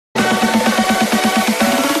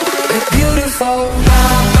Hello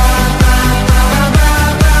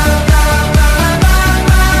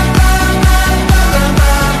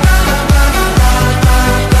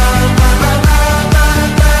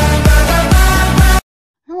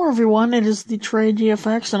everyone, it is the Trey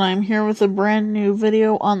GFX, and I am here with a brand new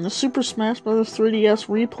video on the Super Smash Bros. 3DS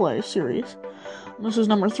Replay series. This is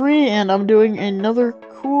number 3, and I'm doing another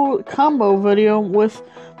cool combo video with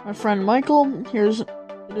my friend Michael. It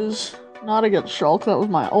is not against Shulk, that was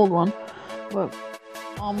my old one, but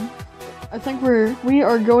I think we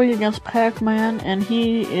are going against PACMAN, and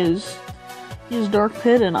he is Dark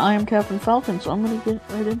Pit, and I am Captain Falcon. So I'm gonna get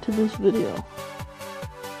right into this video.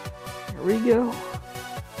 Here we go.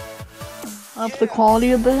 Up the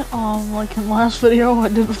quality a bit, like in the last video I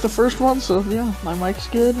did with the first one, so yeah, my mic's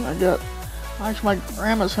good. I'm actually my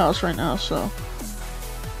grandma's house right now, so.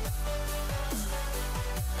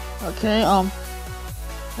 Okay,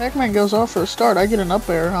 PACMAN goes off for a start. I get an up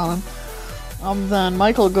air on him. Then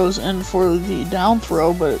Michael goes in for the down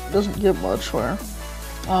throw, but it doesn't get much where.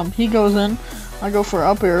 He goes in, I go for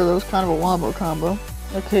up air. That was kind of a wombo combo.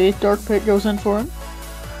 Okay, Dark Pit goes in for him.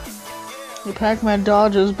 Okay, PACMAN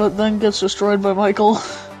dodges, but then gets destroyed by Michael.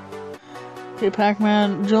 Okay,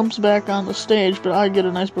 PACMAN jumps back on the stage, but I get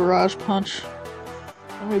a nice barrage punch.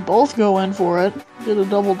 And we both go in for it. Get a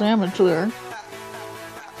double damage there.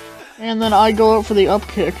 And then I go out for the up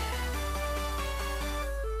kick.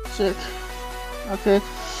 Sick. Okay.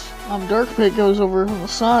 Dark Pit goes over on the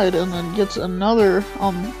side and then gets another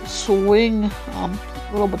swing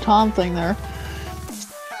little baton thing there.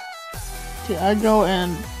 Okay, I go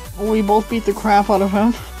and we both beat the crap out of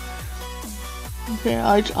him.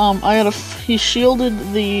 Okay, he shielded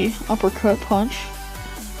the uppercut punch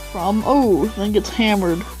from, then gets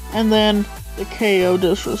hammered, and then the KO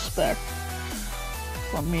disrespect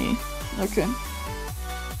from me. Okay.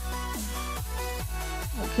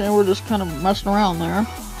 Okay, we're just kind of messing around there.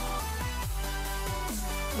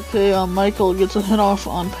 Okay, Michael gets a hit off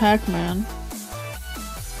on PACMAN.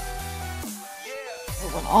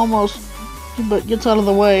 Almost, but gets out of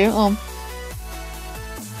the way. Okay,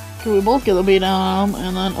 we both get the beat down on him,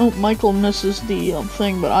 and then, Michael misses the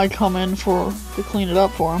thing, but I come in to clean it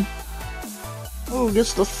up for him.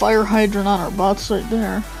 Gets the fire hydrant on our butts right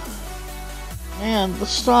there. And the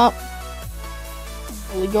stop.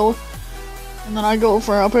 There we go. And then I go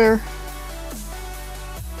for up air.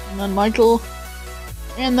 And then Michael.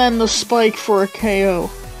 And then the spike for a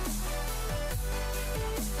KO.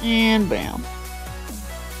 And bam.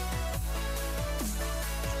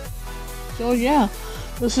 So yeah,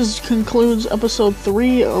 this concludes episode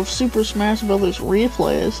 3 of Super Smash Bros.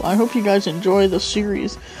 Replays. I hope you guys enjoy the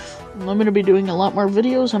series. I'm going to be doing a lot more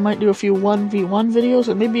videos. I might do a few 1v1 videos,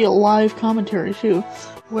 and maybe a live commentary too,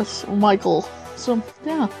 with Michael. So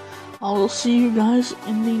yeah, I will see you guys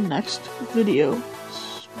in the next video.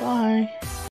 Bye.